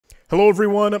Hello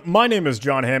everyone, my name is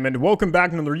John Hammond. Welcome back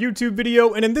to another YouTube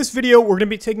video, and in this video we're going to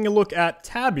be taking a look at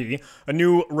Tabby, a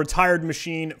new retired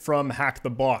machine from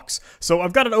HackTheBox. So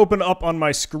I've got it open up on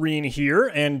my screen here,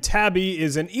 and Tabby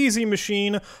is an easy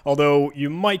machine, although you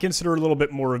might consider it a little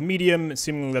bit more of medium,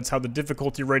 seemingly that's how the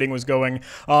difficulty rating was going.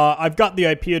 I've got the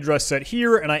IP address set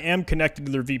here, and I am connected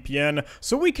to their VPN,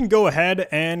 so we can go ahead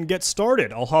and get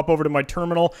started. I'll hop over to my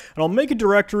terminal, and I'll make a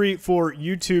directory for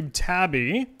YouTube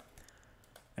Tabby.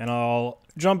 And I'll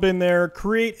jump in there,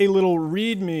 create a little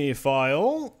README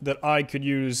file that I could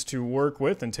use to work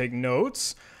with and take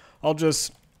notes. I'll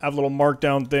just have a little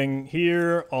markdown thing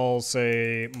here. I'll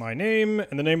say my name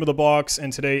and the name of the box,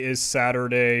 and today is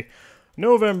Saturday,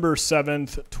 November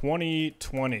 7th,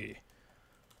 2020.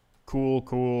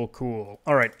 Cool.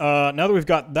 All right, now that we've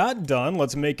got that done,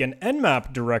 let's make an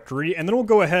nmap directory, and then we'll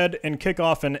go ahead and kick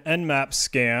off an nmap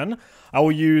scan. I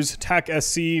will use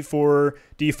TACSC for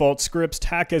default scripts,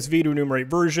 TACSV to enumerate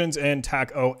versions, and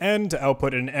TACON to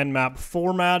output an nmap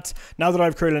format. Now that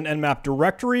I've created an nmap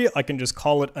directory, I can just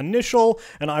call it initial,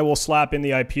 and I will slap in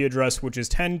the IP address, which is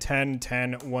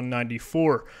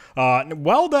 10.10.10.194.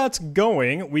 While that's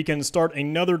going, we can start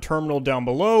another terminal down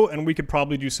below, and we could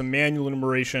probably do some manual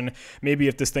enumeration. Maybe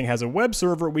if this thing has a web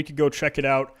server, we could go check it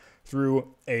out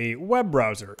through a web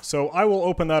browser. So I will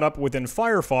open that up within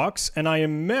Firefox, and I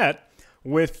am met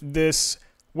with this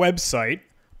website,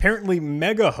 apparently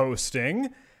mega hosting,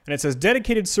 and it says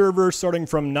dedicated server starting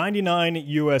from 99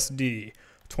 USD,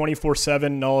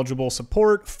 24/7 knowledgeable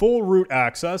support, full root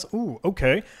access. Ooh,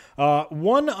 okay.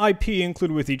 One IP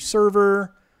included with each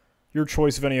server, your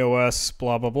choice of any OS,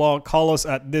 blah, blah, blah. Call us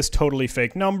at this totally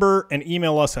fake number and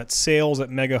email us at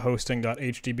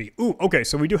sales@megahosting.htb. Ooh, okay,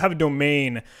 so we do have a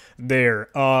domain there.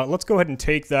 Let's go ahead and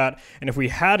take that, and if we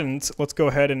hadn't, let's go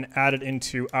ahead and add it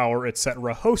into our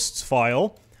etc. hosts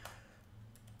file.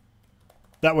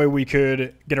 That way we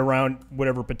could get around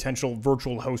whatever potential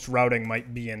virtual host routing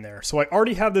might be in there. So I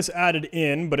already have this added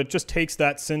in, but it just takes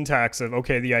that syntax of,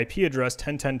 okay, the IP address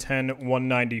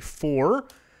 10.10.10.194,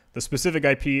 the specific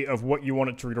IP of what you want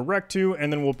it to redirect to,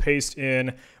 and then we'll paste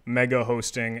in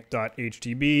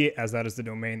megahosting.htb, as that is the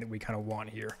domain that we kind of want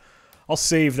here. I'll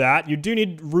save that. You do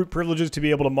need root privileges to be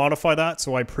able to modify that,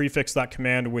 so I prefix that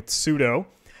command with sudo.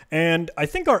 And I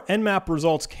think our nmap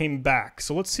results came back,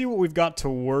 so let's see what we've got to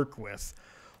work with.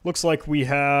 Looks like we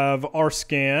have our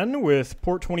scan with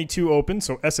port 22 open,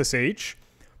 so SSH.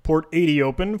 Port 80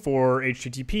 open for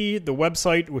HTTP, the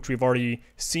website, which we've already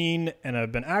seen and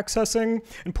have been accessing.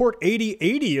 And port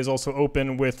 8080 is also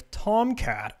open with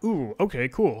Tomcat. Ooh, okay,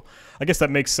 cool. I guess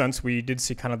that makes sense. We did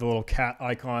see kind of the little cat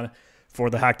icon for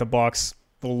the HackTheBox,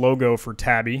 the logo for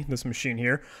Tabby, this machine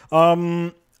here.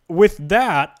 With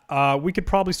that, we could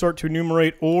probably start to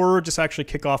enumerate or just actually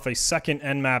kick off a second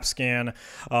nmap scan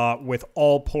with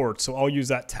all ports. So I'll use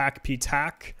that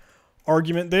TACP-TAC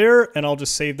argument there, and I'll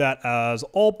just save that as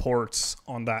all ports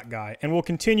on that guy. And we'll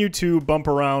continue to bump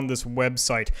around this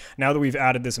website now that we've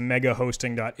added this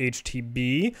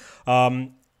megahosting.htb.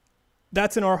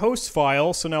 That's in our hosts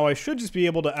file, so now I should just be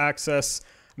able to access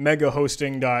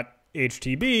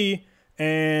megahosting.htb,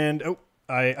 and oh,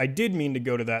 I did mean to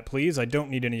go to that, please. I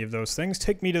don't need any of those things.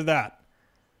 Take me to that.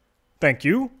 Thank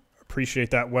you.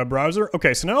 Appreciate that, web browser.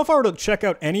 Okay, so now if I were to check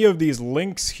out any of these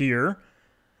links here,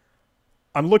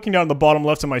 I'm looking down the bottom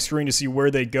left of my screen to see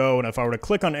where they go, and if I were to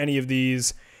click on any of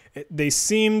these, they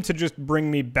seem to just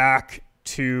bring me back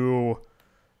to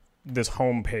this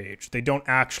home page. They don't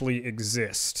actually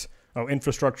exist. Oh,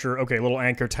 infrastructure. Okay, little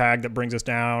anchor tag that brings us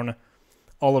down.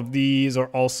 All of these are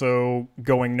also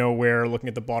going nowhere. Looking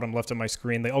at the bottom left of my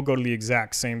screen, they all go to the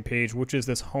exact same page, which is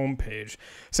this home page.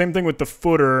 Same thing with the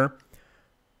footer.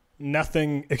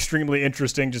 Nothing extremely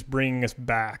interesting, just bringing us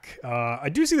back. I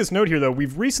do see this note here, though.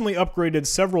 We've recently upgraded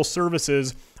several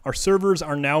services. Our servers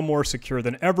are now more secure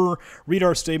than ever. Read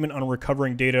our statement on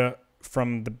recovering data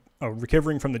from the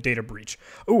recovering from the data breach.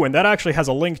 Oh, and that actually has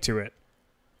a link to it.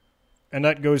 And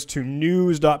that goes to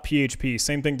news.php.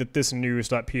 Same thing that this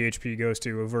news.php goes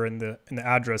to over in the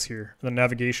address here, the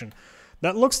navigation.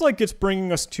 That looks like it's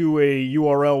bringing us to a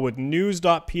URL with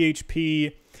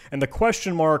news.php and the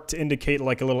question mark to indicate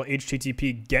like a little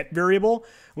HTTP GET variable.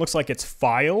 It looks like it's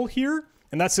file here,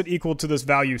 and that's set equal to this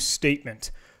value statement.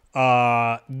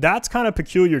 That's kind of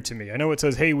peculiar to me. I know it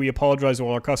says, hey, we apologize to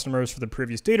all our customers for the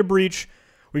previous data breach.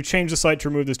 We've changed the site to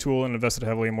remove this tool and invested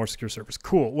heavily in more secure servers.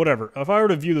 Cool, whatever. If I were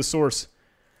to view the source,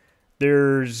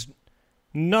 there's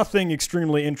nothing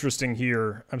extremely interesting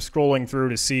here. I'm scrolling through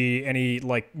to see any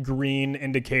like green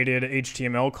indicated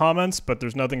HTML comments, but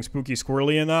there's nothing spooky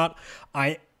squirrely in that.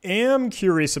 I am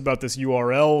curious about this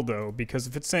URL though, because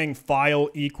if it's saying file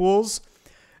equals,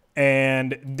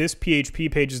 and this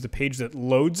PHP page is the page that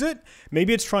loads it.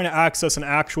 Maybe it's trying to access an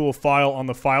actual file on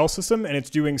the file system, and it's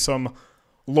doing some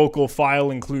local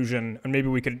file inclusion, and maybe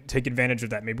we could take advantage of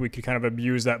that. Maybe we could kind of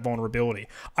abuse that vulnerability.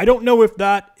 I don't know if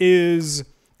that is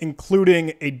including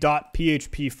a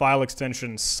 .php file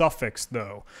extension suffix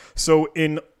though. So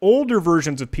in older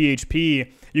versions of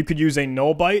PHP, you could use a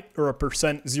null byte or a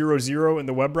 %00 in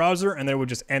the web browser, and then it would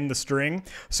just end the string.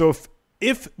 So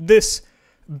if this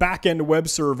backend web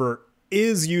server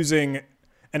is using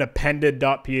an appended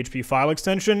 .php file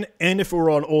extension, and if it were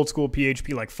on old school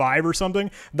PHP like 5 or something,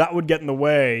 that would get in the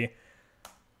way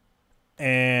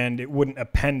and it wouldn't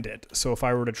append it. So if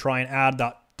I were to try and add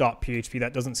 .php,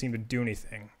 that doesn't seem to do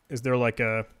anything. Is there like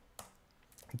a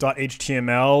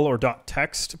 .html or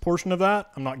 .text portion of that?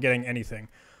 I'm not getting anything.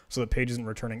 So the page isn't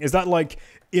returning. Is that like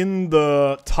in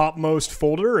the topmost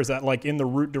folder? Is that like in the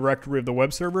root directory of the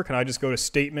web server? Can I just go to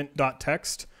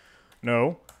statement.txt?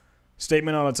 No.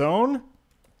 Statement on its own?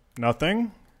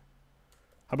 Nothing.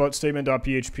 How about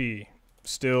statement.php?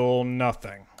 Still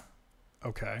nothing.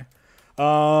 Okay.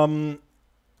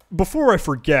 Before I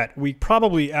forget, we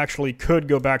probably actually could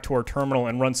go back to our terminal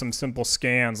and run some simple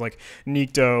scans like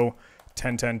Nikto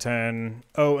 10.10.10.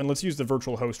 Oh, and let's use the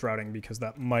virtual host routing because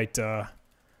that might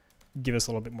give us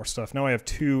a little bit more stuff. Now I have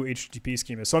 2 HTTP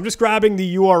schemas. So I'm just grabbing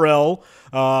the URL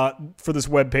for this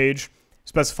web page,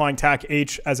 specifying TAC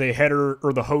H as a header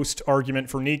or the host argument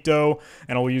for Nikto,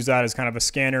 and I'll use that as kind of a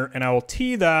scanner, and I will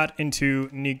tee that into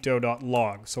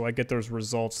nikto.log, so I get those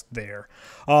results there.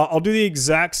 I'll do the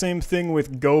exact same thing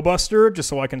with GoBuster, just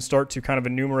so I can start to kind of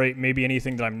enumerate maybe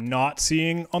anything that I'm not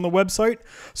seeing on the website.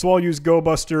 So I'll use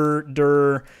GoBuster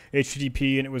dir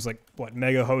HTTP, and it was like, what,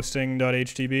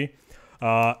 megahosting.htb.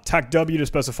 TAC W to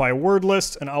specify a word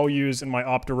list, and I'll use in my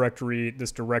op directory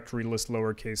this directory list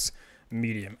lowercase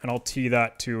medium, and I'll tee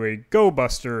that to a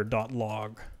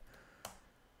gobuster.log.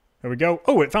 There we go.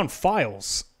 Oh, it found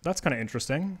files. That's kind of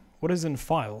interesting. What is in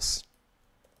files?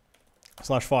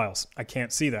 /files. I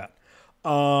can't see that.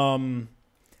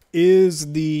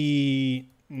 Is the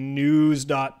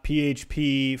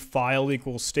news.php file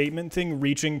equals statement thing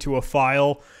reaching to a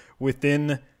file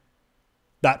within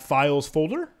that files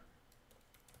folder?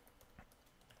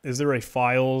 Is there a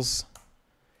files?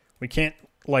 We can't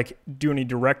like do any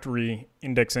directory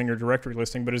indexing or directory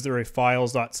listing, but is there a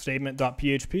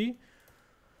files.statement.php?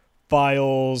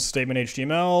 Files, statement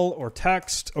HTML, or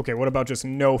text? Okay, what about just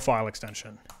no file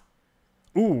extension?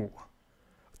 Ooh,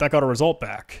 that got a result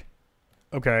back.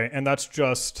 Okay, and that's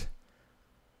just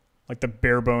like the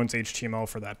bare bones HTML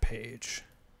for that page.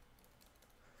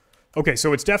 Okay,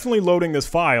 so it's definitely loading this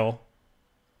file.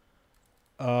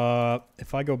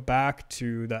 If I go back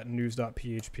to that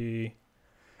news.php,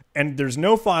 and there's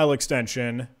no file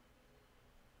extension,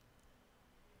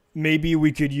 maybe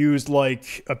we could use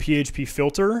like a PHP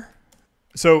filter.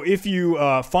 So if you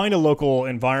find a local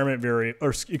environment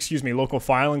local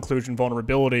file inclusion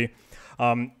vulnerability,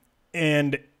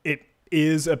 and it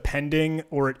is appending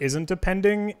or it isn't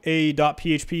appending a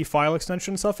 .php file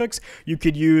extension suffix, you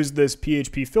could use this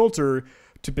PHP filter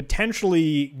to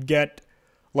potentially get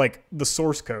like the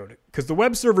source code, because the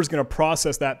web server is going to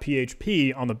process that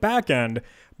PHP on the back end,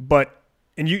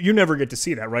 and you never get to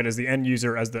see that, right, as the end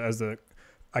user, as the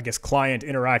I guess client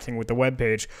interacting with the web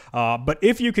page. But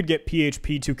if you could get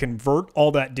PHP to convert all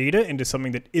that data into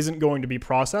something that isn't going to be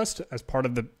processed as part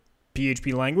of the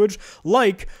PHP language,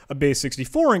 like a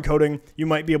base64 encoding, you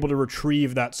might be able to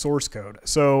retrieve that source code.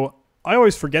 So I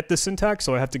always forget this syntax,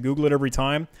 so I have to Google it every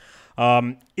time.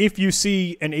 If you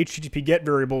see an HTTP GET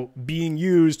variable being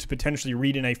used to potentially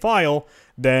read in a file,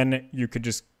 then you could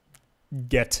just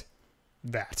get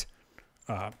that.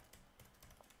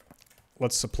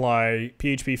 Let's supply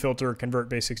PHP filter convert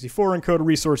base64 encode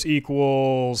resource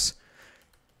equals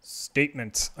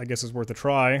statement, I guess is worth a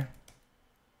try.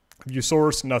 View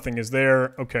source, nothing is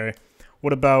there. Okay.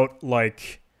 What about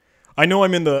like, I know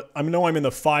I'm in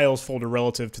the files folder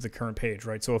relative to the current page,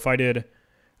 right? So if I did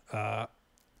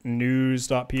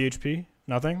news.php,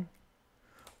 nothing.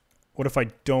 What if I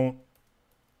don't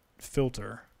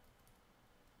filter?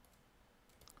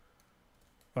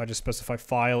 If I just specify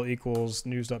file equals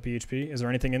news.php, is there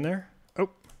anything in there? Oh,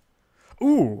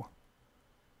 ooh.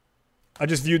 I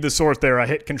just viewed the source there. I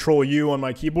hit Control U on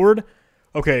my keyboard.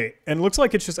 Okay, and it looks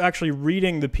like it's just actually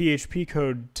reading the PHP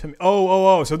code to me.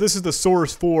 Oh, so this is the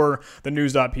source for the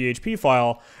news.php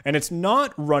file, and it's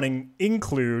not running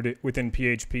include within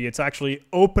PHP. It's actually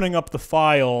opening up the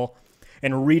file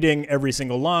and reading every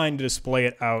single line to display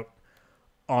it out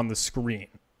on the screen.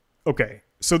 Okay,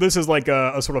 so this is like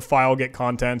a sort of file get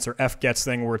contents or fgets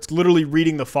thing where it's literally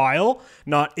reading the file,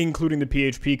 not including the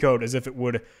PHP code as if it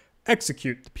would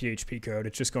execute the PHP code.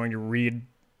 It's just going to read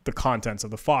the contents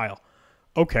of the file.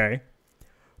 Okay.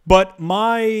 But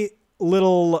my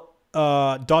little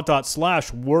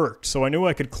 // worked, so I knew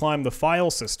I could climb the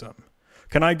file system.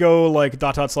 Can I go like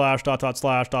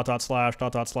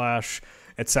 //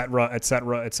 etc.,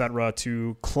 etc., etc.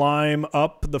 to climb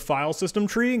up the file system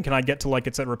tree? And can I get to like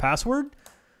etc. password?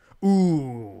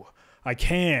 Ooh, I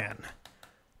can.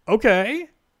 Okay,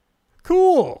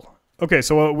 cool. Okay,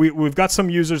 so we've got some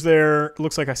users there. It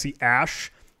looks like I see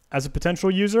Ash as a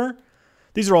potential user.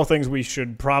 These are all things we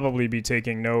should probably be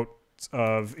taking note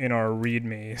of in our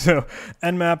README. So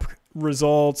nmap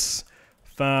results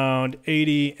found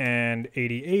 80 and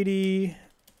 8080,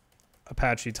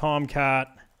 Apache Tomcat.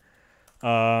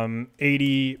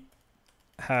 80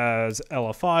 has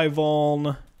LFI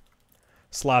vuln.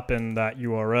 Slap in that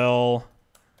URL,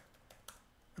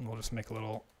 and we'll just make a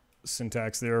little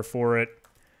syntax there for it.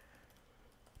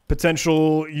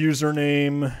 Potential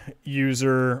username,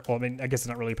 user. Well, I mean, I guess it's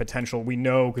not really potential. We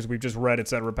know because we've just read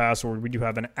etc. password. We do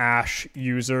have an Ash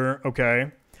user.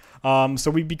 Okay.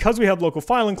 So because we have local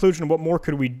file inclusion, what more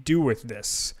could we do with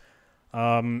this?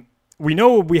 We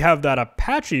know we have that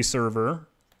Apache server.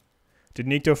 Did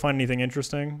Nikto find anything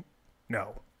interesting?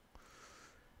 No.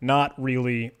 Not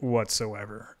really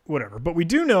whatsoever. Whatever. But we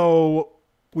do know,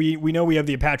 we know we have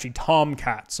the Apache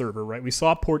Tomcat server, right? We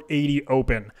saw port 80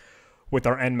 open with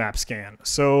our nmap scan.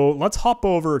 So let's hop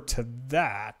over to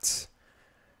that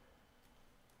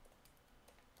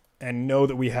and know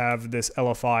that we have this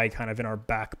LFI kind of in our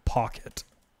back pocket.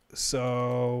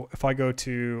 So if I go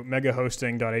to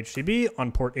megahosting.htb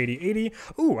on port 8080,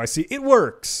 ooh, I see it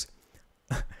works.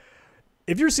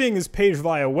 If you're seeing this page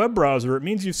via web browser, it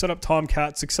means you've set up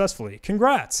Tomcat successfully.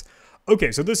 Congrats.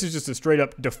 Okay, so this is just a straight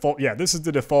up default. Yeah, this is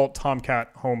the default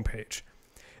Tomcat homepage.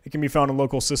 It can be found in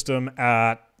local system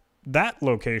at that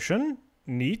location.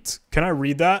 Neat. Can I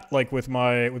read that like with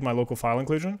my local file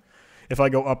inclusion? If I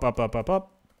go up,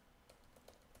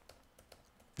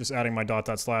 just adding my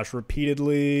 //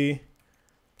 repeatedly.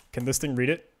 Can this thing read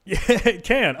it? Yeah, it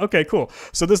can. Okay, cool.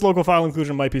 So this local file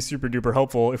inclusion might be super duper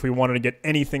helpful if we wanted to get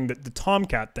anything that the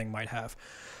Tomcat thing might have.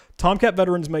 Tomcat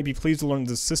veterans might be pleased to learn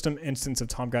the system instance of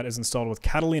Tomcat is installed with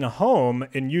Catalina Home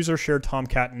and user shared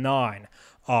Tomcat 9.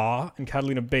 And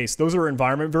Catalina base. Those are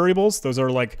environment variables. Those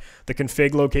are like the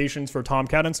config locations for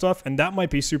Tomcat and stuff. And that might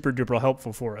be super duper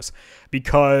helpful for us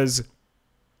because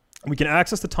we can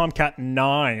access the Tomcat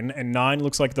 9, and 9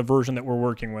 looks like the version that we're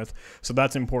working with. So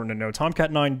that's important to know.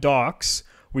 Tomcat 9 docs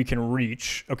we can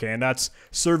reach. Okay, and that's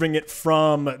serving it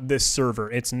from this server.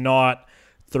 It's not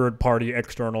third-party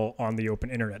external on the open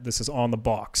internet. This is on the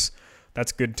box.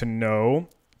 That's good to know.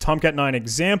 Tomcat 9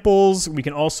 examples, we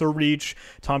can also reach.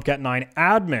 Tomcat 9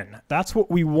 admin. That's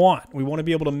what we want. We want to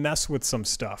be able to mess with some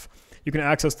stuff. You can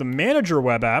access the manager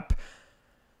web app,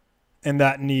 and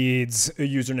that needs a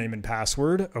username and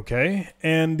password. Okay,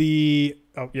 and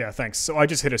oh yeah, thanks. So I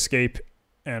just hit escape,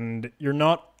 and you're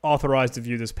not authorized to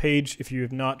view this page. If you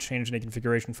have not changed any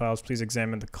configuration files, please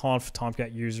examine the conf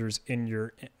Tomcat users in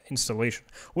your installation.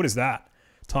 What is that?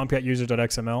 Tomcat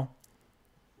user.xml?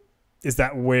 Is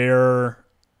that where...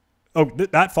 Oh,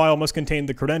 that file must contain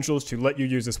the credentials to let you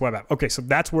use this web app. Okay, so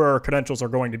that's where our credentials are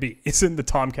going to be. It's in the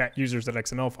Tomcat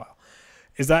users.xml file.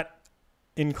 Is that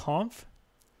in conf?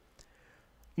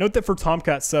 Note that for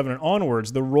Tomcat 7 and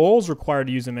onwards, the roles required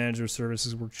to use the manager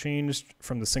services were changed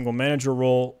from the single manager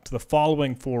role to the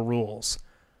following 4 rules.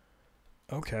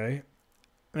 Okay.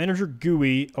 Manager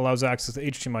GUI allows access to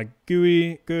HTML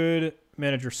GUI. Good.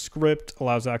 Manager script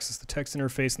allows access to the text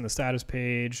interface and the status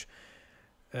page,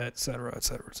 etc.,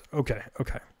 etc., etc. Okay,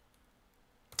 okay.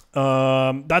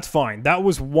 That's fine. That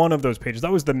was one of those pages.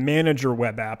 That was the manager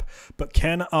web app. But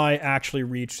can I actually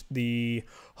reach the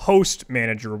host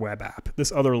manager web app?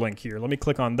 This other link here. Let me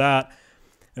click on that.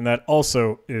 And that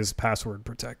also is password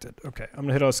protected. Okay, I'm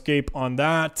gonna hit escape on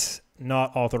that.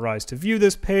 Not authorized to view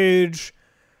this page.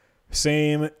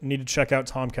 Same, need to check out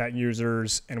Tomcat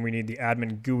users, and we need the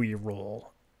admin GUI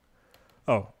role.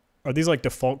 Oh, are these like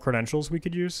default credentials we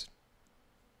could use?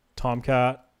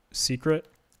 Tomcat secret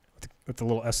with the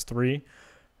little S3.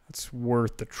 That's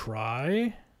worth the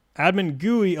try. Admin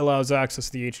GUI allows access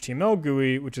to the HTML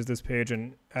GUI, which is this page,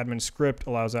 and admin script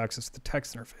allows access to the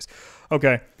text interface.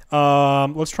 Okay,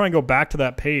 let's try and go back to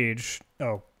that page.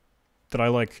 Oh, did I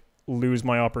like lose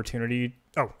my opportunity?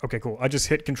 Oh, okay, cool. I just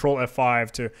hit Control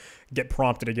F5 to get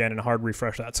prompted again and hard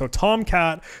refresh that. So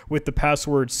Tomcat with the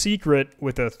password secret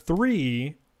with a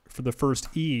 3 for the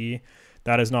first E,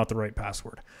 that is not the right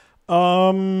password.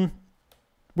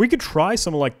 We could try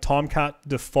some like Tomcat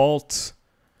default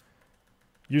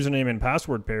username and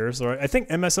password pairs. Right? I think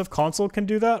MSF console can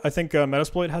do that. I think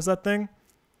Metasploit has that thing.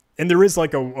 And there is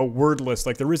like a word list,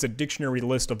 like there is a dictionary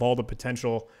list of all the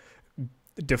potential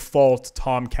default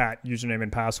Tomcat username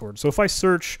and password. So if I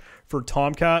search for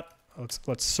Tomcat,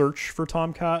 let's search for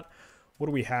Tomcat. What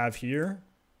do we have here?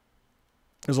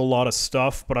 There's a lot of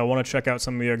stuff, but I want to check out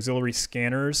some of the auxiliary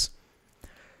scanners.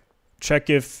 Check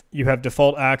if you have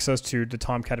default access to the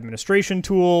Tomcat administration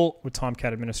tool with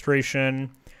Tomcat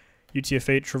administration,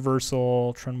 UTF-8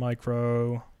 traversal, Trend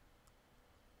Micro,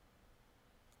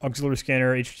 auxiliary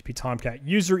scanner, HTTP Tomcat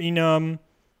user enum,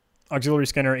 auxiliary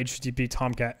scanner, HTTP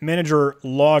Tomcat manager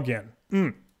login.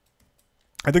 I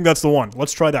think that's the one.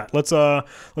 Let's try that. Let's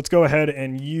go ahead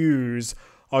and use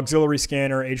auxiliary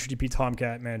scanner, HTTP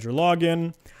Tomcat manager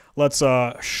login. Let's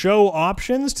show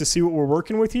options to see what we're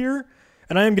working with here.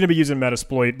 And I am going to be using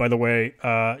Metasploit, by the way.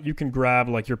 You can grab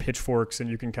like your pitchforks and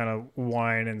you can kind of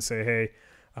whine and say, hey,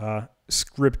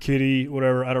 script kitty,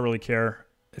 whatever. I don't really care.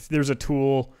 If there's a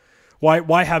tool,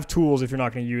 why have tools if you're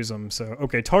not going to use them? So,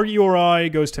 okay, target URI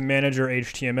goes to manager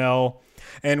HTML.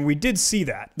 And we did see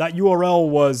that. That URL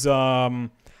was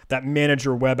that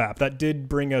manager web app. That did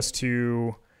bring us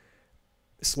to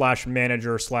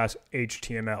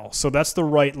 /manager/HTML. So that's the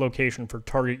right location for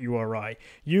target URI.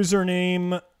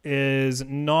 Username is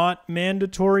not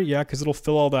mandatory. Yeah, because it'll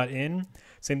fill all that in.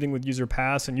 Same thing with user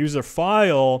pass, and user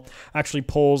file actually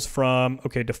pulls from,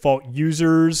 okay, default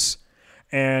users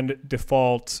and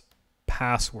default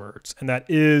passwords. And that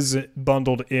is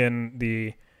bundled in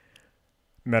the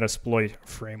Metasploit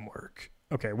framework.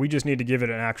 Okay, we just need to give it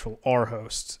an actual R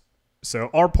host. So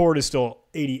our port is still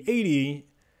 8080,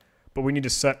 but we need to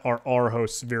set our R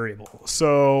hosts variable.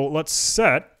 So let's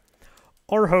set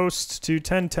our host to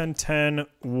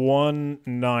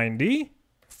 10.10.10.190.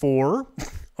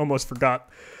 Almost forgot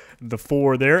the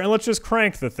 4 there. And let's just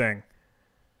crank the thing.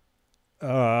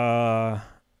 Login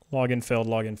failed,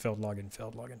 login failed, login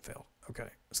failed, login failed. Okay,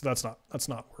 so that's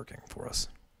not working for us.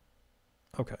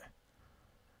 Okay.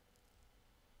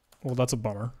 Well, that's a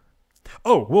bummer.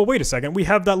 Oh, well, wait a second. We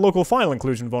have that local file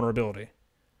inclusion vulnerability.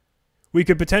 We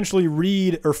could potentially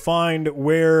read or find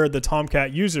where the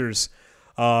Tomcat user's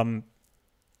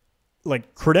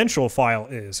like credential file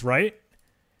is, right?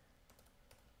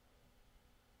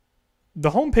 The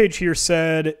homepage here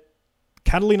said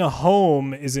Catalina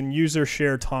home is in user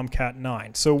share Tomcat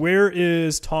 9. So where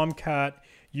is Tomcat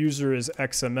user's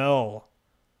XML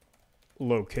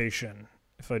location?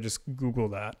 If I just Google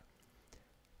that.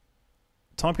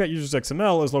 Tomcat users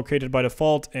XML is located by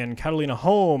default in Catalina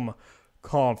home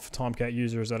conf Tomcat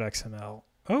users.xml.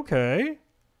 Okay.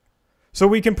 So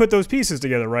we can put those pieces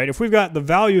together, right? If we've got the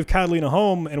value of Catalina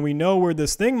home and we know where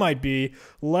this thing might be,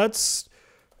 let's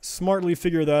smartly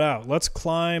figure that out. Let's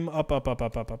climb up, up, up,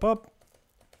 up, up, up, up.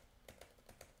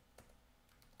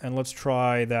 And let's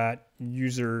try that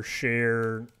user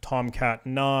share Tomcat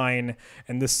 9.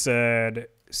 And this said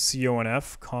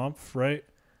conf conf, right?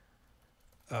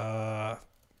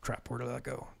 Crap, where did that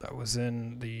go? That was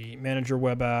in the manager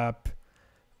web app,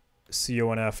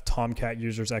 conf Tomcat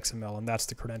users XML, and that's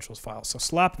the credentials file. So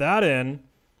slap that in.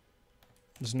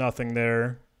 There's nothing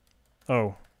there.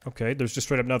 Oh, okay. There's just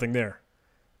straight up nothing there.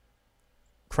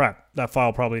 Crap, that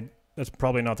file that's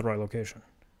probably not the right location.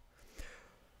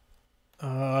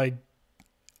 I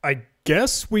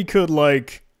guess we could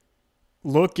like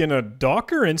look in a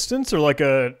Docker instance or like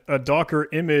a Docker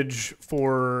image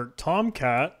for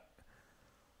Tomcat,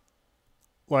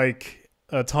 like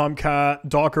a Tomcat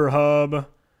Docker hub.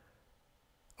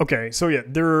 Okay, so yeah,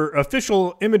 there are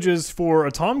official images for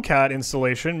a Tomcat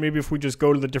installation. Maybe if we just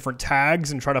go to the different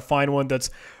tags and try to find one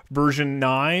that's version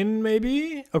 9,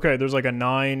 maybe? Okay, there's like a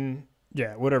 9,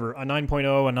 yeah, whatever, a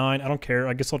 9.0, a 9, I don't care.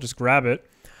 I guess I'll just grab it.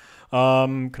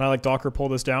 Can I like Docker pull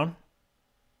this down?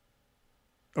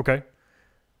 Okay.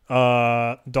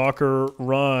 Docker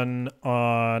run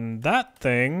on that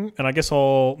thing, and I guess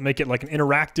I'll make it like an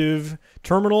interactive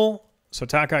terminal. So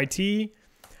tac it,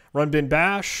 run bin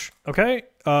bash, okay.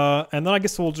 And then I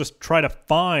guess we'll just try to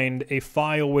find a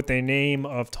file with a name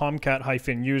of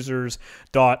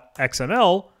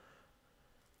tomcat-users.xml,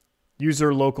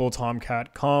 user local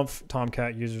tomcat conf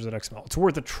tomcat users.xml. It's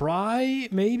worth a try,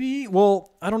 maybe?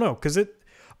 Well, I don't know, because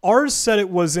ours said it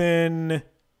was in,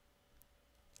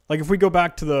 like if we go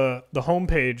back to the home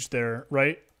page there,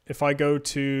 right? If I go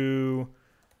to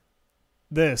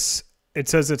this, it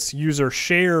says it's user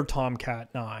share Tomcat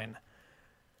 9.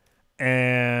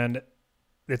 And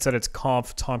it said it's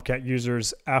conf Tomcat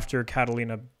users after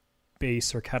Catalina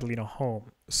base or Catalina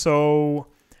home. So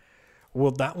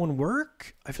will that one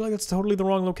work? I feel like that's totally the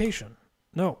wrong location.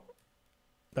 No,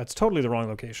 that's totally the wrong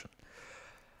location.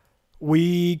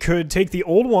 we could take the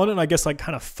old one and I guess like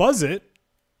kind of fuzz it.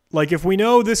 Like if we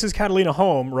know this is Catalina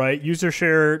home, right? User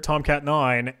share Tomcat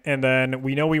 9, and then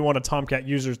we know we want a Tomcat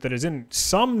users that is in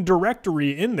some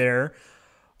directory in there,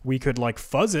 we could like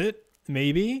fuzz it,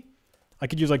 maybe. I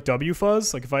could use like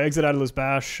wfuzz. Like if I exit out of this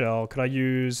bash shell, could I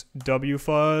use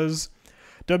wfuzz?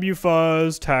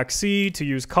 Wfuzz, tac C to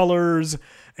use colors,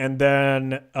 and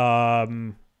then I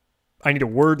need a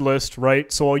word list,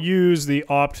 right? So I'll use the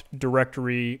opt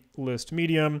directory list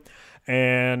medium,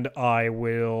 and I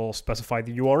will specify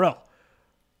the URL.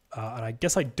 And I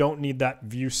guess I don't need that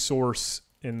view source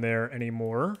in there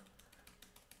anymore.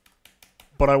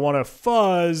 But I want to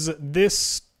fuzz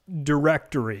this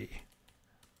directory.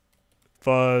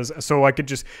 Fuzz, so I could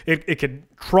just, it could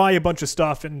try a bunch of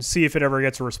stuff and see if it ever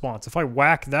gets a response. If I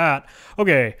whack that,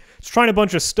 okay, it's trying a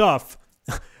bunch of stuff,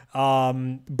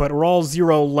 but we're all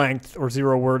 0 length or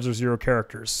 0 words or 0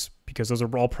 characters because those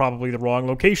are all probably the wrong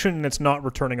location and it's not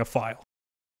returning a file.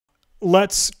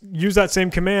 Let's use that same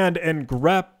command and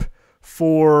grep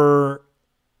for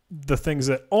the things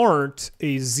that aren't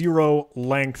a 0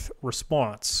 length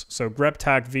response. So grep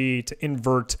tac v to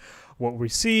invert what we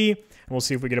see. We'll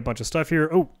see if we get a bunch of stuff here.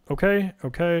 Oh, okay,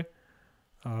 okay.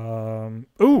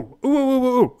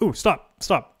 Stop.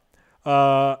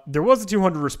 There was a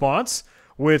 200 response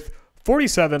with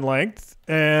 47 length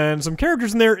and some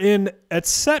characters in there in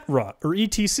etc. or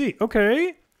etc.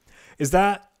 Okay. Is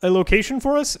that a location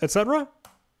for us, etc.?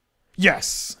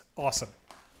 Yes. Awesome.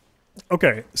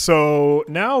 Okay, so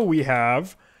now we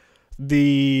have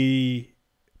the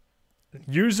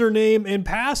username and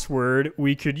password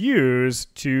we could use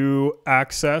to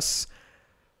access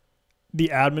the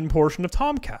admin portion of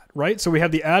Tomcat, right? So we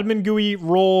have the admin GUI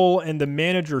role and the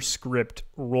manager script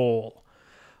role.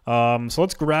 So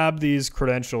let's grab these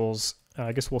credentials.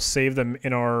 I guess we'll save them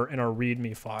in our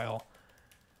README file,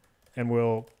 and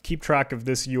we'll keep track of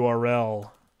this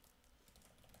URL.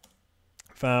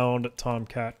 Found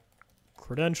Tomcat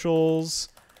credentials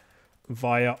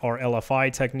via our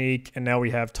LFI technique, and now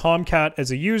we have Tomcat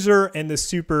as a user and the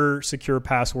super secure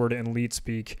password and leet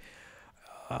speak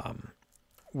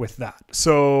with that.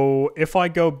 So if I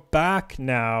go back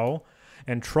now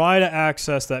and try to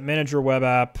access that manager web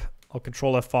app, I'll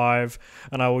control F5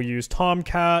 and I will use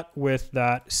Tomcat with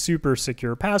that super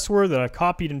secure password that I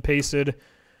copied and pasted.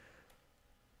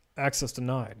 Access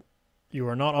denied. You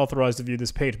are not authorized to view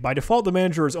this page. By default, the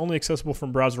manager is only accessible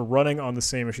from browser running on the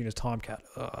same machine as Tomcat.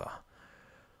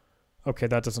 Okay,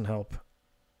 that doesn't help.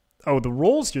 Oh, the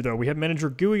roles here, though. We have manager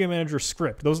GUI and manager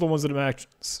script. Those are the ones that have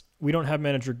actions. We don't have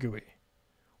manager GUI.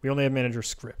 We only have manager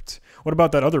script. What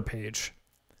about that other page?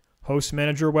 Host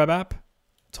manager web app,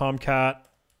 Tomcat,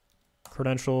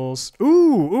 credentials.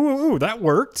 Ooh, that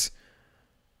worked.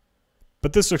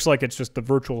 But this looks like it's just the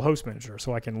virtual host manager.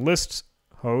 So I can list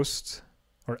host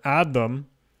or add them.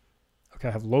 Okay,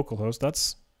 I have localhost.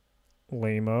 That's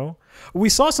lame-o. We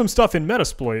saw some stuff in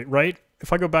Metasploit, right?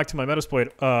 If I go back to my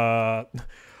Metasploit,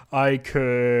 I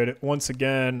could once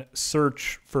again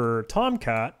search for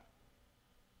Tomcat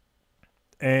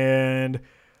and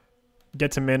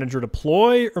get to manager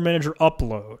deploy or manager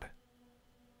upload.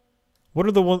 What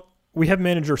are the one? We have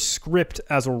manager script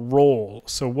as a role.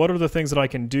 So what are the things that I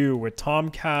can do with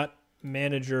Tomcat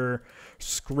manager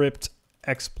script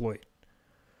exploit?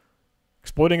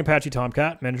 Exploiting Apache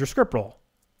Tomcat manager script role.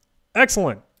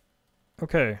 Excellent.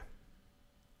 Okay.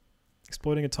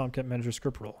 Exploiting a Tomcat manager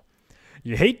script role.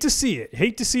 You hate to see it.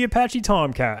 Hate to see Apache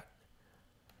Tomcat.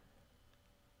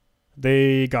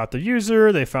 They got the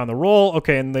user. They found the role.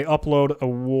 Okay, and they upload a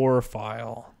war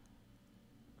file.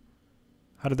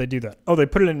 How did they do that? Oh, they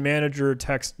put it in manager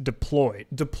text deploy.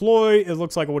 Deploy, it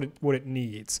looks like what it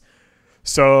needs.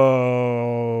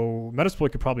 So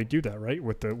Metasploit could probably do that, right?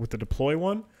 With the deploy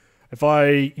one. If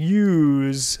I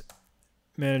use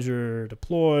manager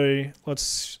deploy,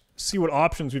 let's see what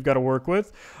options we've got to work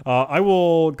with. I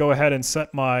will go ahead and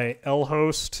set my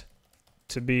lhost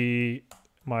to be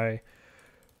my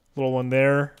little one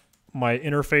there, my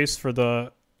interface for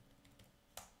the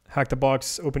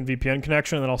HackTheBox OpenVPN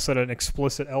connection, and then I'll set an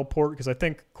explicit L port because I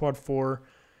think Quad 4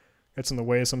 gets in the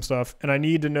way of some stuff. And I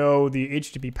need to know the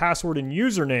HTTP password and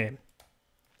username,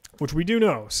 which we do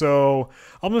know. So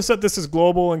I'm going to set this as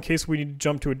global in case we need to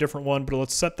jump to a different one, but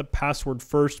let's set the password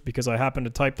first because I happen to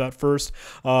type that first.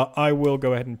 I will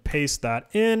go ahead and paste that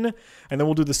in, and then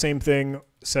we'll do the same thing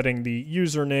setting the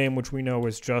username, which we know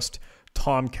is just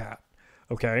Tomcat.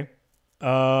 Okay.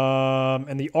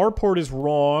 And the R port is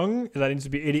wrong. That needs to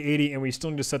be 8080, and we still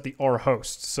need to set the R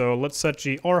host. So let's set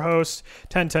R host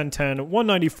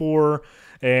 10.10.10.194,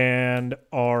 and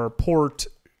our port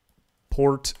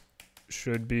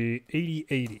should be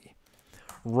 8080.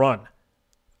 Run.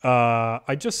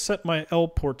 I just set my L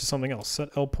port to something else. Set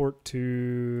L port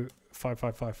to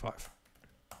 5555.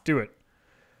 Do it.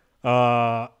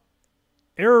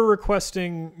 Error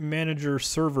requesting manager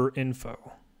server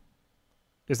info.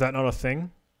 Is that not a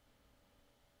thing?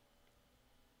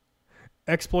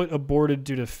 Exploit aborted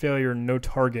due to failure, no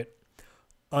target.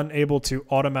 Unable to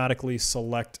automatically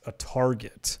select a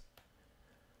target.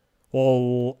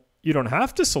 Well, you don't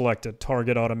have to select a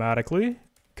target automatically.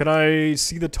 Can I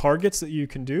see the targets that you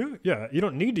can do? Yeah, you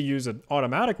don't need to use an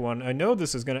automatic one. I know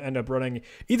this is going to end up running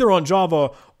either on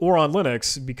Java or on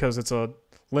Linux because it's a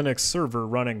Linux server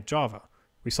running Java.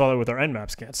 We saw that with our Nmap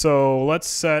scan. So let's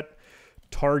set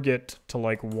target to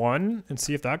like 1 and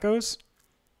see if that goes.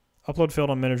 Upload failed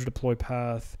on manager deploy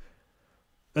path.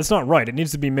 That's not right. It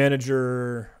needs to be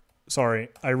manager. Sorry,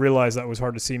 I realized that was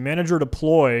hard to see. Manager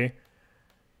deploy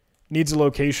needs a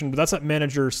location, but that's at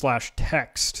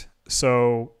manager/text.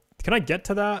 So can I get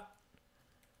to that?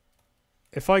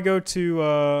 If I go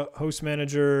to host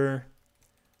manager,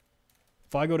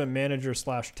 if I go to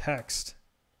manager/text,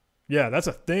 yeah, that's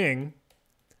a thing.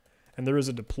 And there is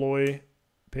a deploy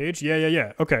page.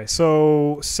 Yeah. Okay,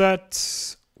 so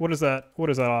set, what is that? What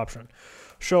is that option?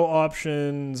 Show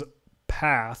options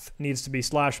path needs to be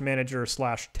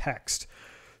 /manager/text.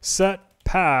 Set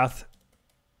path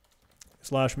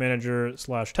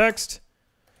 /manager/text.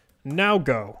 Now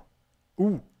go.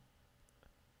 Ooh.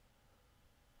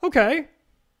 Okay.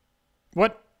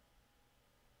 What?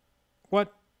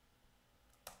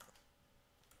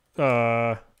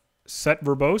 Set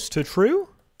verbose to true?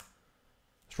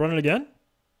 Let's run it again.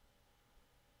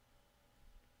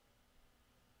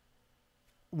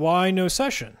 Why no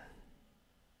session?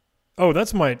 Oh,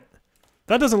 that's my...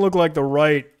 That doesn't look like the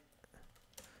right...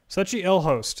 Sechi L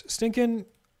host. Stinkin'...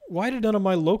 Why did none of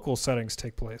my local settings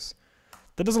take place?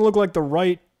 That doesn't look like the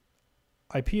right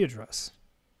IP address.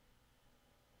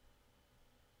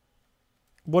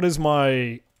 What is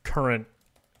my current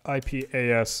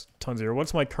IPAS /0?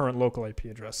 What's my current local IP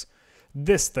address?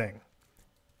 This thing.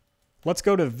 Let's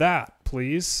go to that,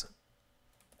 please.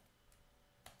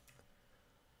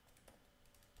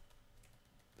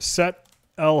 Set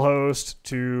lhost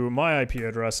to my IP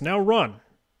address. Now run.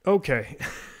 Okay.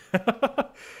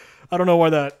 I don't know why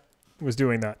that was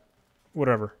doing that.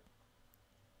 Whatever.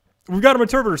 We've got a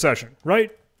interpreter session,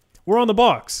 right? We're on the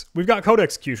box. We've got code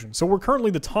execution. So we're currently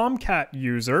the Tomcat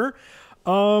user.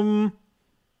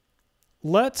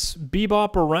 Let's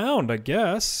bebop around, I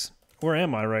guess. Where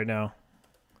am I right now?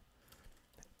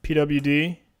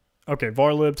 PWD. Okay,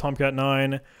 varlib, Tomcat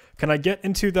 9. Can I get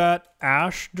into that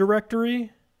ash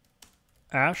directory?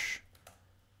 Ash?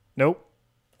 Nope.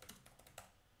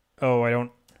 Oh, I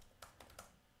don't.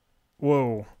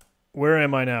 Whoa. Where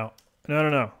am I now?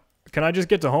 No. Can I just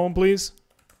get to home, please?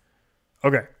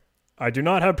 Okay. I do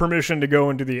not have permission to go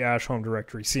into the ash home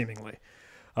directory, seemingly.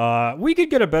 We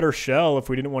could get a better shell if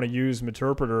we didn't want to use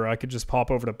Meterpreter. I could just pop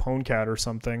over to Tomcat or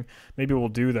something. Maybe we'll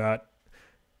do that.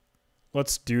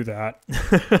 Let's do that.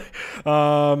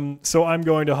 So I'm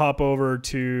going to hop over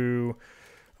to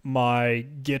my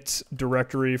git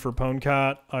directory for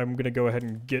Tomcat. I'm going to go ahead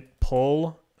and git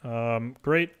pull.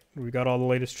 Great. We got all the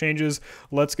latest changes.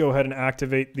 Let's go ahead and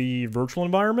activate the virtual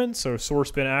environment. So source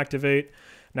bin activate.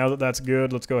 Now that that's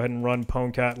good, let's go ahead and run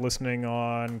Tomcat listening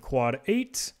on quad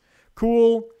 8.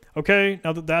 Cool. Okay,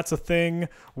 now that that's a thing,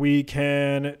 we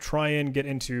can try and get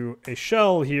into a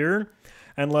shell here.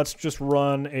 And let's just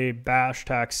run a bash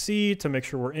tac c to make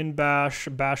sure we're in bash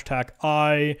tac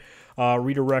I,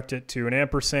 redirect it to an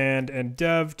ampersand, and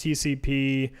dev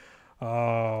tcp.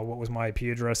 What was my IP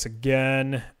address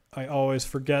again? I always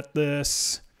forget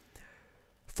this.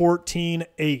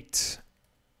 14.8.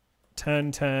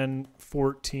 10.10,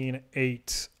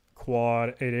 14.8, quad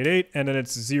 888, and then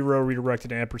it's 0 redirected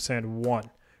to ampersand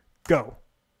 1. Go.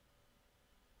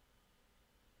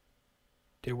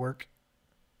 Did it work?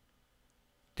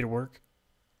 Did it work?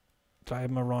 Did I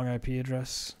have my wrong IP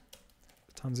address?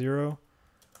 Ton 0.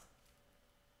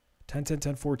 10, 10,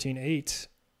 10, 14, 8.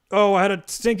 Oh, I had a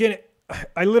stinking...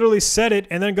 I literally said it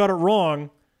and then got it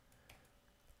wrong.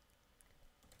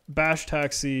 Bash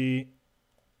taxi,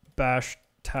 bash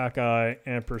tac I,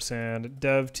 ampersand,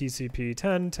 dev tcp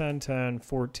 10, 10, 10,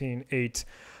 14, 8.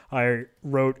 I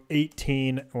wrote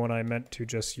 18 when I meant to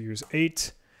just use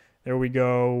 8. There we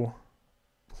go.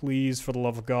 Please, for the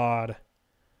love of God.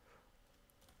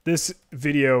 This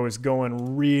video is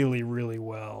going really, really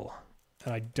well,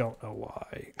 and I don't know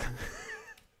why.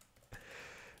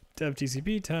 Dev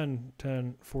TCP 10,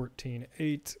 10, 14,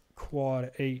 8,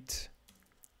 quad 8,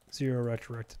 0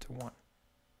 redirected to 1.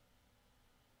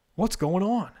 What's going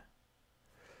on?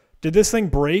 Did this thing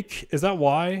break? Is that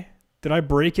why? Did I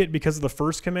break it because of the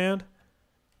first command?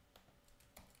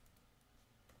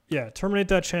 Yeah, terminate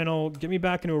that channel, get me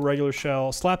back into a regular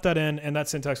shell, slap that in, and that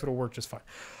syntax would have worked just fine.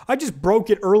 I just broke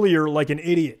it earlier like an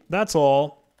idiot. That's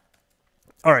all.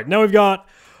 All right, now we've got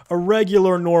a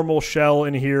regular normal shell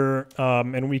in here,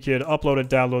 and we could upload and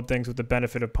download things with the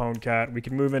benefit of Tomcat. We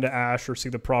can move into Ash or see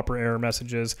the proper error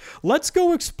messages. Let's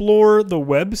go explore the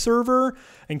web server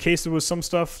in case there was some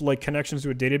stuff like connections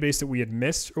to a database that we had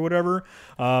missed or whatever.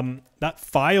 That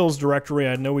files directory,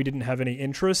 I know we didn't have any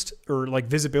interest or like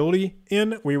visibility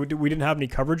in. We didn't have any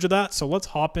coverage of that. So let's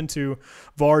hop into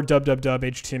var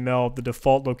www.html, the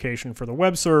default location for the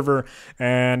web server,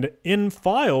 and in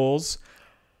files,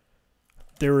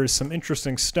 there is some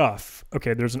interesting stuff.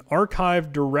 Okay, there's an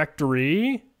archive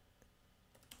directory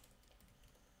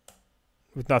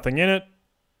with nothing in it.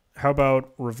 How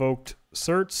about revoked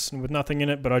certs with nothing in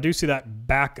it? But I do see that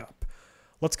backup.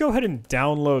 Let's go ahead and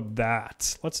download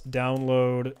that. Let's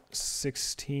download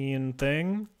 16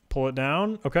 thing, pull it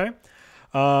down, okay?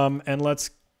 And let's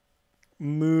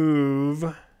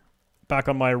move back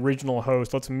on my original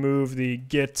host. Let's move the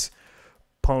git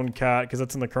Tomcat, because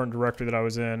that's in the current directory that I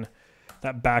was in,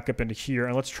 that backup into here,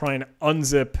 and let's try and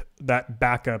unzip that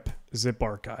backup zip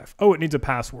archive. Oh, it needs a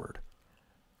password.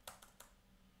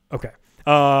 Okay.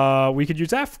 We could use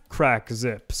fcrack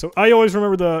zip. So I always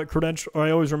remember the credential, or I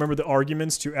always remember the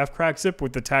arguments to fcrack zip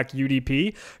with the tag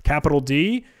UDP, capital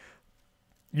D.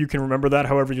 You can remember that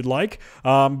however you'd like.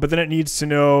 But then it needs to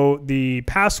know the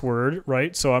password,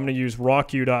 right? So I'm going to use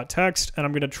rocku.txt, and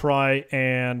I'm going to try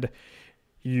and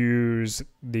use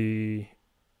the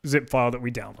zip file that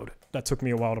we downloaded. That took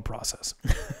me a while to process.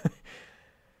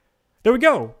 There we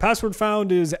go. Password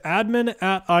found is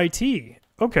admin@IT.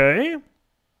 Okay.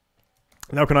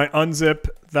 Now can I unzip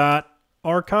that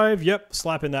archive? Yep,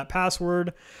 slap in that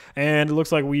password. And it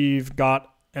looks like we've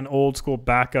got an old school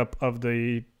backup of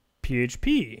the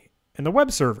PHP in the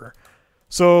web server.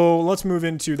 So let's move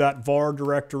into that var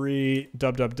directory,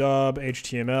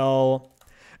 www.html,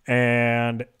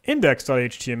 and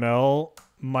index.html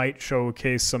might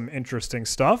showcase some interesting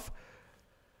stuff.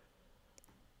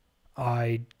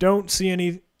 I don't see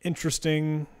any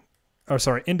interesting, oh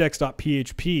sorry,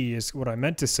 index.php is what I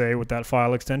meant to say with that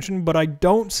file extension, but I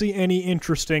don't see any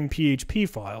interesting PHP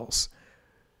files.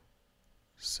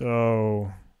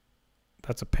 So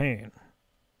that's a pain.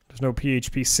 There's no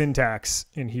PHP syntax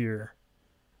in here.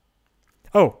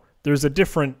 Oh, there's a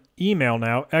different email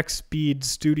now,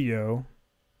 xpeedstudio.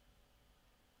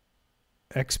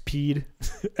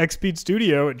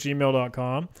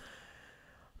 xpeedstudio@gmail.com.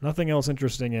 Nothing else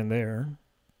interesting in there.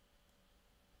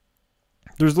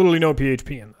 There's literally no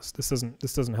PHP in this. This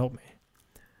doesn't help me.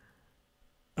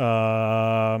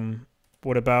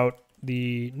 What about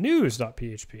the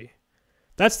news.php?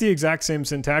 That's the exact same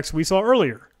syntax we saw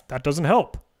earlier. That doesn't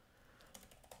help.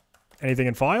 Anything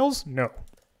in files? No.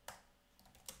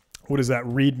 What does that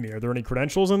read me? Are there any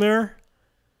credentials in there?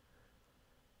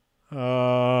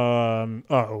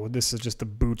 Oh, this is just the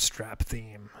Bootstrap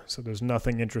theme. So there's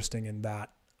nothing interesting in that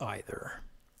either.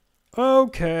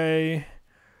 Okay.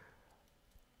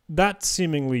 That's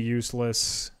seemingly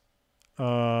useless.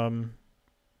 But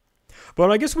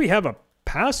I guess we have a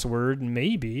password,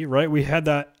 maybe, right? We had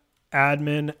that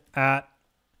admin@IT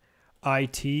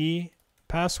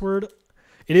password.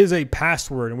 It is a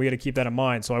password, and we got to keep that in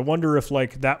mind. So I wonder if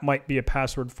like that might be a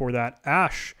password for that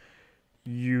Ash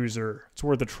user. It's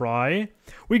worth a try.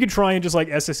 We could try and just like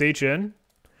SSH in.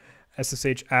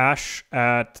 SSH Ash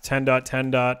at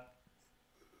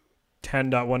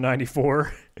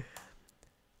 10.10.10.194.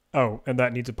 Oh, and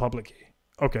that needs a public key.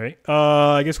 Okay.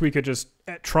 I guess we could just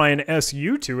try and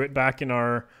SU to it back in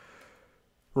our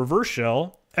reverse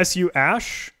shell. SU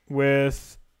Ash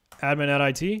with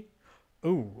admin@IT.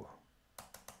 Ooh.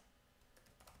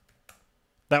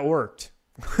 That worked.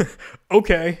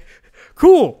 Okay.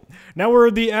 Cool. Now we're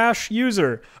the Ash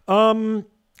user.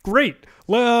 Great.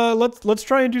 Let's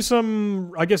try and do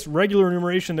some, I guess, regular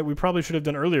enumeration that we probably should have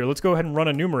done earlier. Let's go ahead and run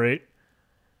enumerate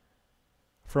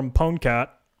from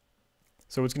Tomcat.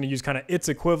 So it's going to use kind of its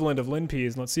equivalent of linps.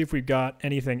 And let's see if we've got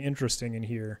anything interesting in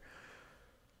here.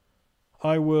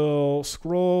 I will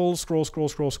scroll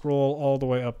all the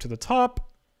way up to the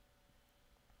top.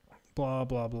 Blah,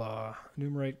 blah, blah.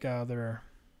 Enumerate, gather.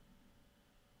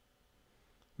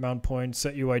 Mount points,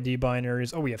 set UID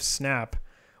binaries. Oh, we have snap.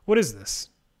 What is this?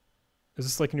 Is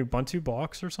this like an Ubuntu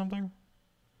box or something?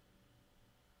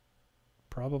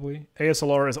 Probably.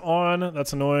 ASLR is on.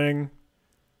 That's annoying.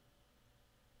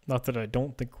 Not that I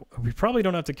don't think... We probably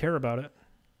don't have to care about it.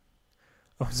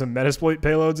 Oh, some Metasploit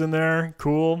payloads in there.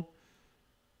 Cool.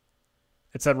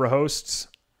 It said rehosts.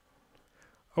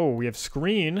 Oh, we have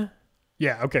screen.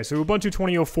 Yeah, okay, so Ubuntu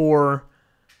 2004,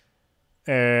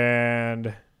 and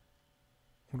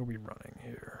what are we running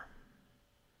here?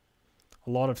 A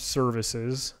lot of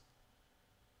services.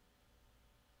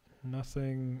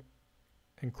 Nothing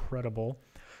incredible.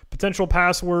 Potential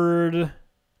password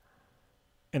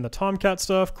and the Tomcat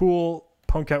stuff, cool.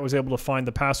 Tomcat was able to find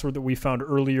the password that we found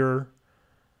earlier.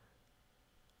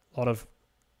 A lot of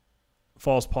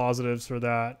false positives for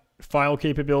that. File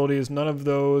capabilities, none of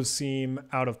those seem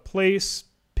out of place.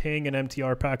 Ping and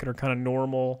MTR packet are kind of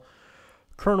normal.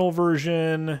 Kernel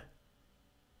version.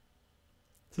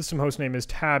 System host name is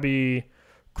Tabby.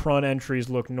 Cron entries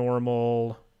look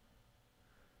normal.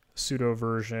 Sudo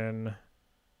version,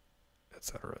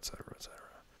 etc., etc., etc.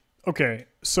 Okay,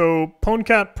 so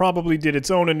Tomcat probably did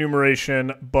its own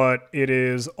enumeration, but it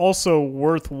is also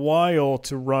worthwhile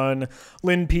to run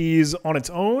linpeas on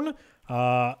its own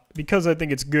because I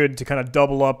think it's good to kind of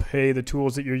double up, hey, the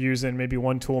tools that you're using. Maybe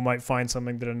one tool might find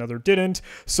something that another didn't.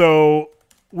 So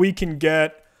we can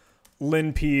get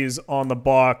linpeas on the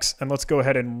box, and let's go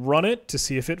ahead and run it to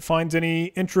see if it finds any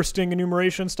interesting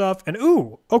enumeration stuff. And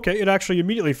ooh, okay, it actually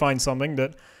immediately finds something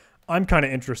that I'm kind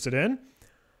of interested in.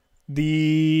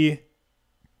 The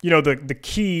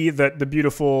key that the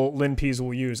beautiful linpeas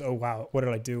will use. Oh wow, what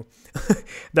did I do?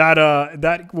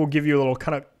 that will give you a little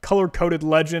kind of color-coded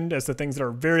legend as to things that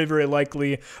are very, very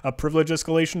likely a privilege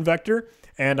escalation vector.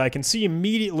 And I can see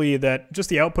immediately that just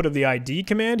the output of the ID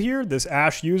command here, this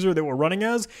ash user that we're running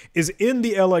as, is in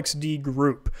the LXD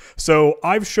group. So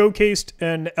I've showcased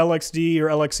an LXD or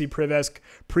LXC Privesc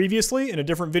previously in a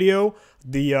different video.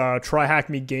 The Try Hack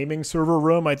Me gaming server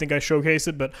room, I think I showcased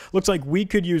it, but looks like we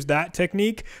could use that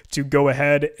technique to go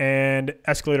ahead and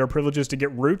escalate our privileges to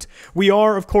get root. We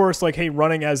are, of course, like, hey,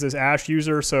 running as this ash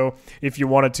user, so if you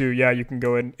wanted to, yeah, you can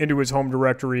go into his home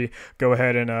directory, go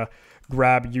ahead and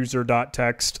grab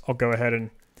user.txt. I'll go ahead and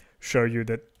show you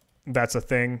that that's a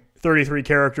thing. 33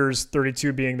 characters,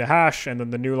 32 being the hash, and then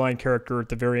the new line character at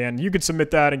the very end. You could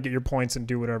submit that and get your points and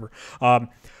do whatever.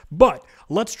 But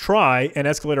let's try and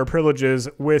escalate our privileges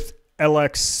with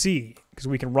LXC, because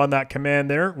we can run that command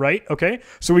there, right? Okay,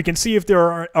 so we can see if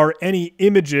there are any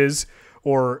images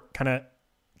or kind of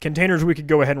containers we could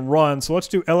go ahead and run. So let's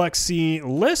do LXC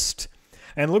list.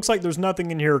 And it looks like there's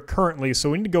nothing in here currently,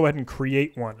 so we need to go ahead and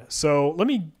create one. So let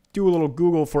me do a little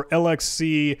Google for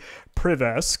LXC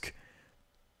Privesc.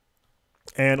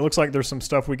 And it looks like there's some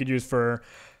stuff we could use for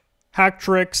hack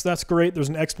tricks. That's great. There's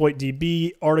an exploit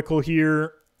DB article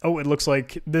here. Oh, it looks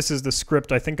like this is the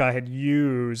script I think I had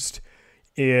used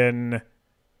in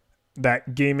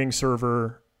that gaming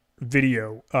server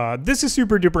video. This is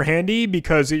super duper handy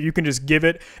because you can just give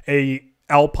it a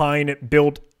Alpine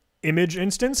built image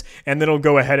instance, and then it'll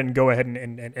go ahead and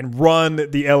run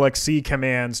the LXC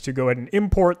commands to go ahead and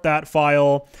import that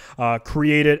file,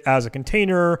 create it as a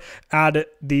container, add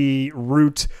the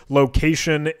root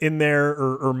location in there,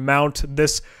 or mount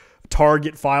this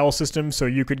target file system, so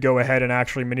you could go ahead and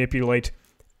actually manipulate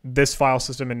this file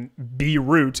system and be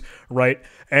root, right?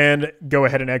 And go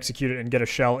ahead and execute it and get a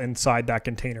shell inside that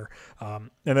container.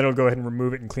 And then it'll go ahead and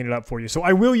remove it and clean it up for you. So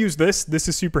I will use this. This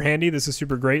is super handy. This is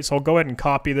super great. So I'll go ahead and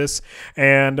copy this,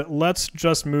 and let's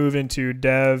just move into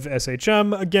dev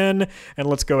SHM again. And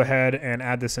let's go ahead and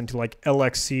add this into like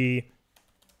LXC,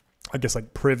 I guess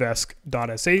like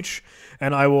privesc.sh.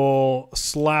 And I will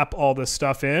slap all this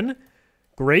stuff in.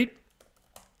 Great.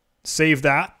 Save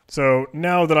that. So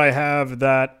now that I have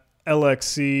that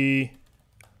LXC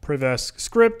Privesc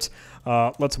script,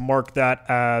 let's mark that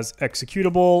as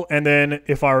executable. And then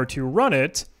if I were to run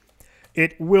it,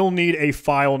 it will need a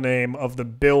file name of the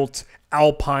built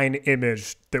Alpine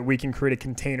image that we can create a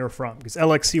container from, because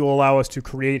LXC will allow us to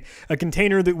create a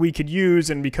container that we could use.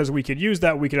 And because we could use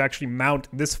that, we could actually mount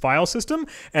this file system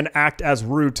and act as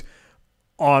root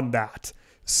on that.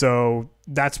 So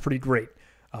that's pretty great.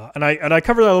 And I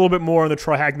cover that a little bit more in the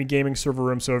Try Hack Me gaming server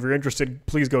room. So if you're interested,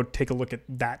 please go take a look at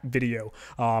that video.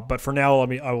 But for now,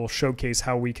 I will showcase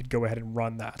how we could go ahead and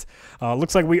run that.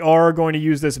 Looks like we are going to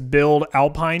use this build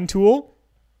Alpine tool,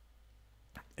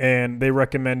 and they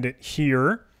recommend it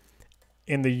here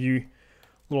in the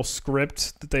little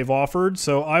script that they've offered.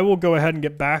 So I will go ahead and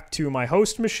get back to my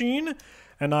host machine,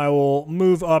 and I will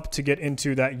move up to get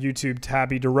into that YouTube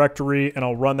Tabby directory, and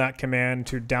I'll run that command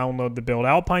to download the build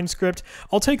Alpine script.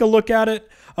 I'll take a look at it.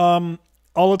 All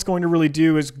it's going to really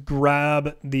do is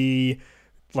grab the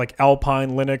like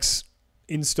Alpine Linux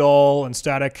install and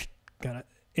static kind of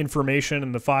information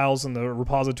and the files and the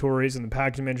repositories and the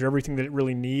package manager, everything that it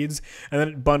really needs, and then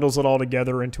it bundles it all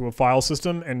together into a file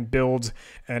system and builds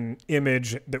an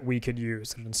image that we could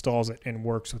use. It installs it and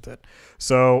works with it.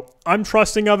 So I'm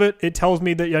trusting of it. It tells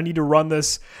me that I need to run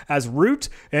this as root,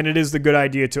 and it is the good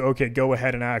idea to, okay, go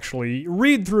ahead and actually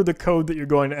read through the code that you're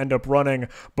going to end up running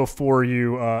before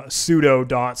you sudo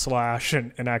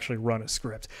 // and actually run a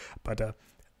script. But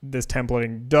this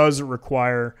templating does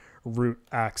require root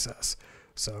access.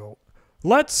 So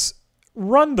let's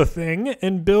run the thing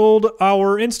and build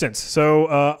our instance. So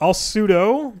I'll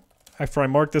sudo, after I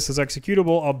mark this as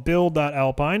executable, I'll build that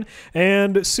Alpine,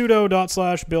 and sudo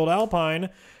 /build Alpine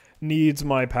needs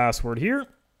my password here.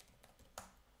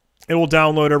 It will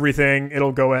download everything.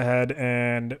 It'll go ahead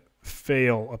and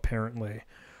fail, apparently.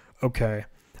 Okay.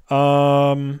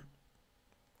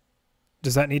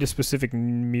 Does that need a specific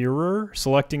mirror?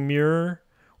 Selecting mirror?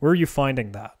 Where are you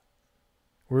finding that?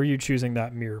 Where are you choosing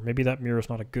that mirror? Maybe that mirror is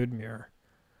not a good mirror.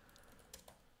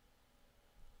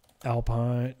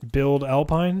 Alpine, build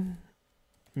Alpine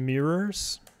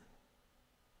mirrors.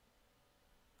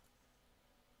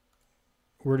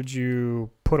 Where did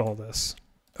you put all this?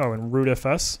 Oh, in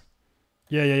rootfs?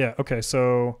 Yeah. Okay,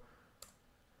 so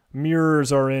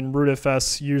mirrors are in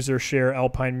rootfs user share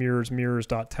Alpine mirrors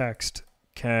mirrors.txt.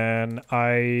 Can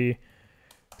I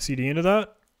cd into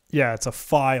that? Yeah, it's a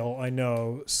file, I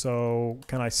know. So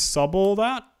can I subble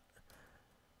that?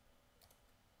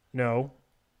 No.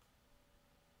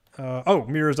 Oh,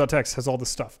 mirrors.txt has all this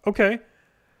stuff. Okay.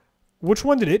 Which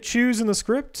one did it choose in the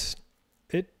script?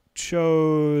 It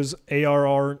chose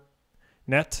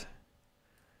ARRnet.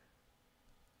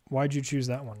 Why'd you choose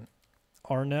that one?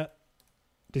 RNet?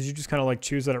 Did you just kind of like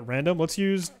choose that at random? Let's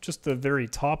use just the very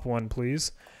top one,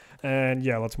 please. And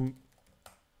yeah,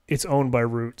 it's owned by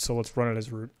root, so let's run it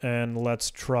as root. And let's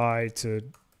try to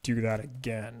do that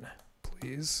again,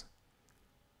 please.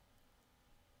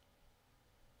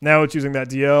 Now it's using that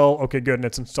DL. Okay, good, and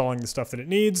it's installing the stuff that it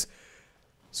needs.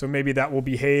 So maybe that will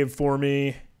behave for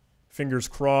me. Fingers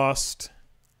crossed.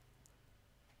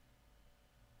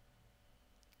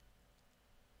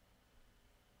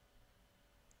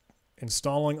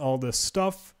 Installing all this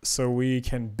stuff so we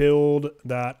can build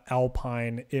that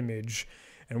Alpine image.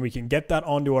 And we can get that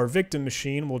onto our victim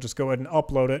machine. We'll just go ahead and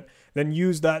upload it, then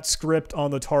use that script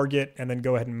on the target, and then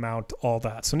go ahead and mount all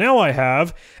that. So now I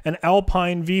have an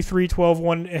Alpine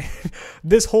v3.12.1,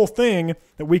 this whole thing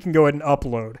that we can go ahead and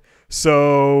upload.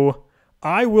 So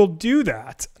I will do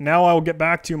that. Now I will get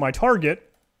back to my target,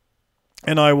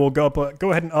 and I will go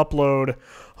ahead and upload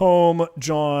home,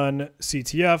 John,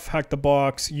 CTF,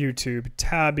 HackTheBox, YouTube,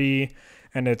 Tabby,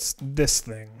 and it's this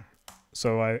thing.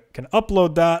 So I can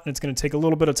upload that, and it's going to take a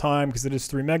little bit of time because it is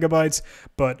 3 megabytes,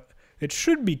 but it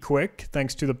should be quick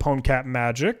thanks to the Tomcat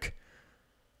magic.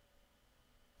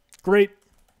 Great.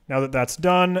 Now that that's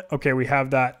done, okay, we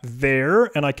have that there,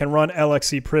 and I can run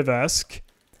LXC Privesc,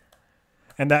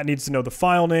 and that needs to know the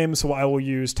file name, so I will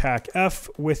use TACF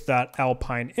with that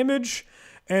Alpine image,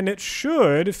 and it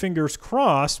should, fingers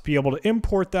crossed, be able to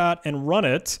import that and run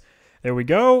it. There we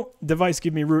go. Device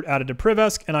give me root added to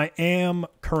Privesc, and I am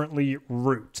currently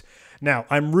root. Now,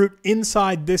 I'm root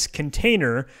inside this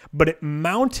container, but it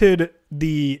mounted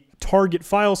the target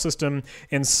file system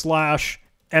in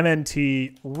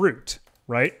 /mnt root,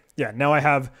 right? Yeah, now I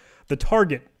have the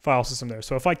target file system there.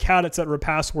 So if I cat it set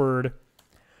password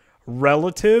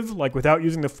relative, like without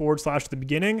using the / at the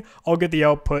beginning, I'll get the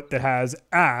output that has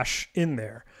ash in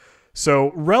there.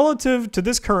 So relative to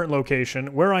this current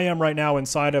location, where I am right now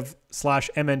inside of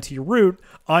 /mnt root,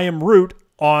 I am root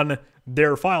on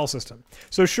their file system.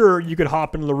 So sure, you could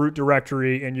hop into the root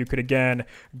directory and you could again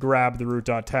grab the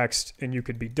root.txt and you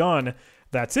could be done.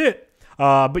 That's it.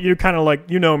 But you're kind of like,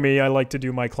 you know me, I like to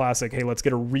do my classic, hey, let's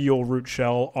get a real root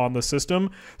shell on the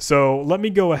system. So let me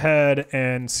go ahead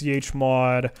and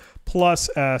chmod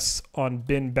 +s on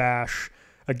bin bash,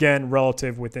 again,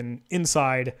 relative within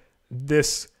inside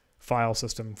this file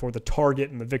system for the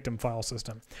target and the victim file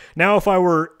system. Now, if I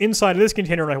were inside of this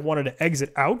container and I wanted to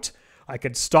exit out, I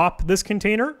could stop this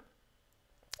container.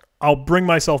 I'll bring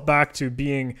myself back to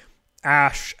being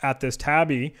ash at this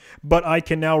tabby, but I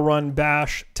can now run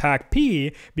bash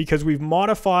tacp because we've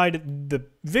modified the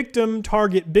victim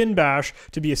target bin bash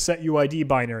to be a setuid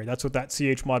binary. That's what that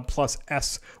chmod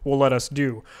 +s will let us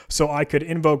do. So I could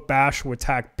invoke bash with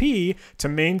tacp to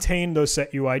maintain those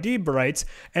setuid bytes,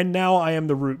 and now I am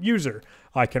the root user.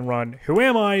 I can run who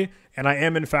am I, and I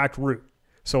am in fact root.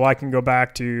 So I can go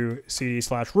back to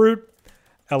cd/root,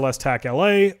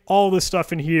 lstac.la, all this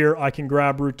stuff in here. I can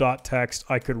grab root.txt,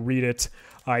 I could read it,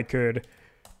 I could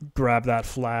grab that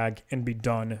flag and be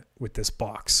done with this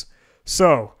box.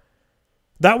 So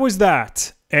that was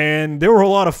that. And there were a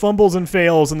lot of fumbles and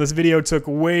fails, and this video took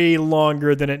way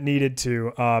longer than it needed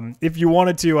to. If you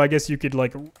wanted to, I guess you could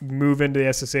like move into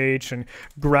the SSH and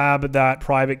grab that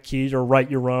private key or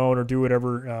write your own or do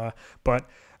whatever. But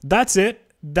that's it.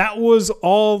 That was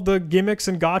all the gimmicks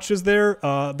and gotchas there.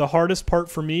 The hardest part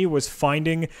for me was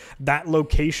finding that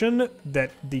location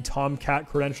that the Tomcat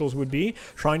credentials would be.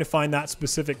 Trying to find that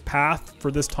specific path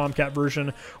for this Tomcat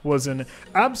version was an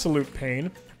absolute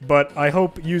pain. But I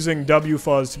hope using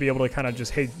WFuzz to be able to kind of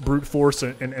just, hey, brute force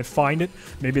and find it.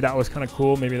 Maybe that was kind of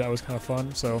cool. Maybe that was kind of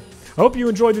fun. So I hope you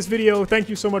enjoyed this video. Thank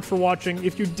you so much for watching.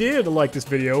 If you did like this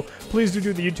video, please do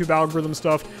the YouTube algorithm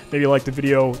stuff. Maybe like the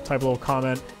video, type a little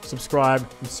comment, subscribe.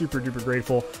 I'm super duper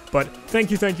grateful. But thank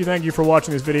you for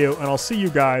watching this video, and I'll see you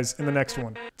guys in the next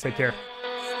one. Take care.